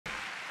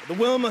The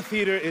Wilma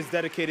Theater is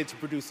dedicated to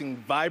producing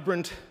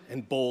vibrant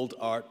and bold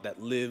art that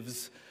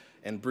lives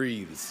and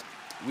breathes.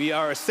 We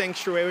are a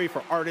sanctuary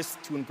for artists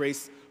to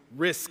embrace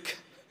risk.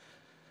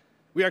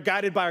 We are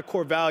guided by our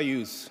core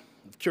values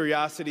of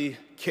curiosity,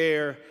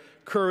 care,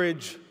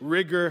 courage,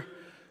 rigor,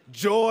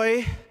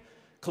 joy,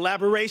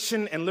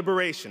 collaboration, and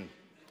liberation.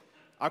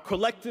 Our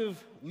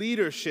collective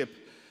leadership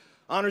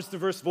honors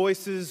diverse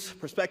voices,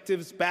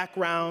 perspectives,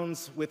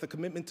 backgrounds, with a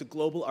commitment to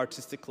global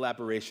artistic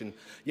collaboration.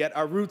 Yet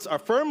our roots are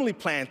firmly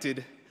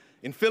planted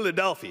in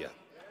Philadelphia.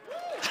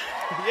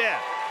 Yeah.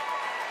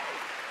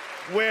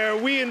 Where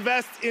we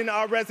invest in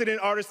our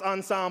resident artist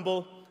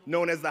ensemble,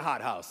 known as the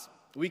Hot House.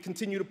 We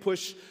continue to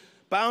push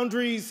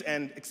boundaries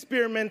and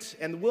experiment,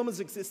 and Wilma's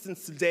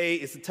existence today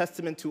is a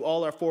testament to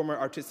all our former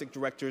artistic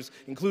directors,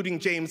 including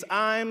James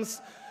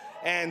Imes,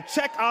 and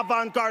Czech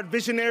avant-garde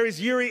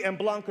visionaries Yuri and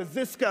Blanka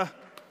Ziska.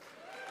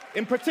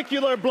 In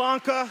particular,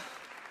 Blanka,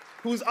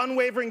 whose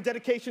unwavering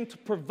dedication to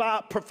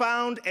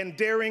profound and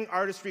daring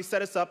artistry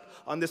set us up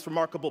on this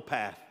remarkable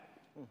path.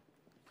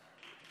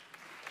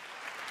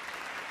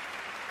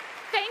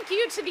 Thank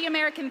you to the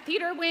American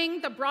Theater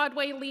Wing, the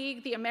Broadway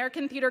League, the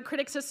American Theater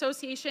Critics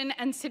Association,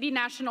 and City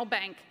National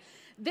Bank.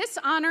 This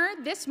honor,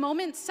 this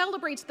moment,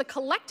 celebrates the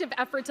collective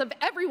efforts of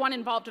everyone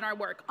involved in our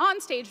work,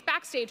 on stage,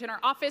 backstage, in our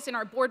office, in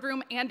our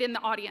boardroom, and in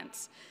the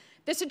audience.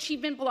 This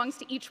achievement belongs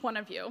to each one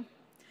of you.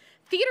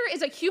 Theater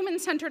is a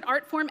human-centered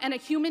art form and a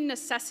human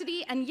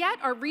necessity, and yet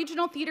our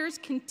regional theaters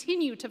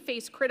continue to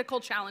face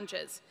critical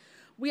challenges.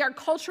 We are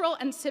cultural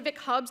and civic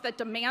hubs that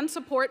demand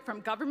support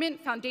from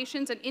government,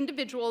 foundations, and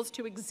individuals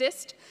to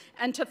exist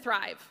and to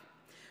thrive.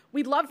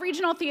 We love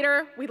regional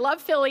theater, we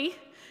love Philly.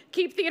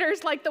 Keep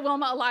theaters like the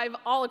Wilma alive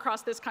all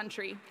across this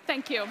country.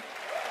 Thank you.